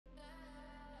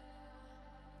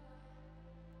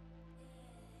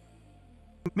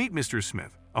Meet Mr.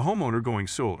 Smith, a homeowner going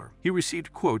solar. He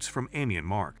received quotes from Amy and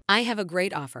Mark. I have a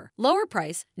great offer. Lower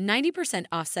price, 90%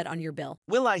 offset on your bill.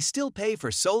 Will I still pay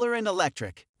for solar and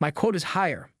electric? My quote is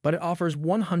higher, but it offers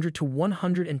 100 to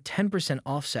 110%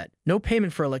 offset. No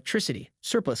payment for electricity,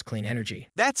 surplus clean energy.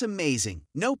 That's amazing.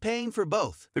 No paying for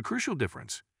both. The crucial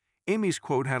difference: Amy's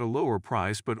quote had a lower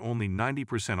price but only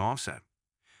 90% offset.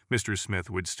 Mr. Smith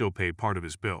would still pay part of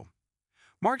his bill.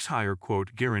 Mark's higher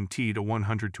quote guaranteed a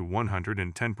 100 to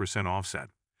 110% offset,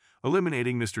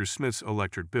 eliminating Mr. Smith's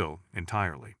electric bill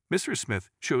entirely. Mr.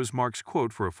 Smith chose Mark's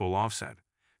quote for a full offset,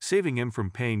 saving him from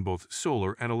paying both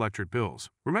solar and electric bills.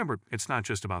 Remember, it's not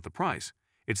just about the price.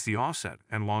 It's the offset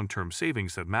and long-term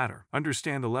savings that matter.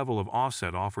 Understand the level of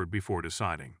offset offered before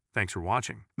deciding. Thanks for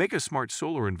watching. Make a smart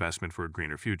solar investment for a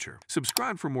greener future.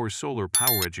 Subscribe for more solar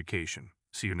power education.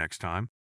 See you next time.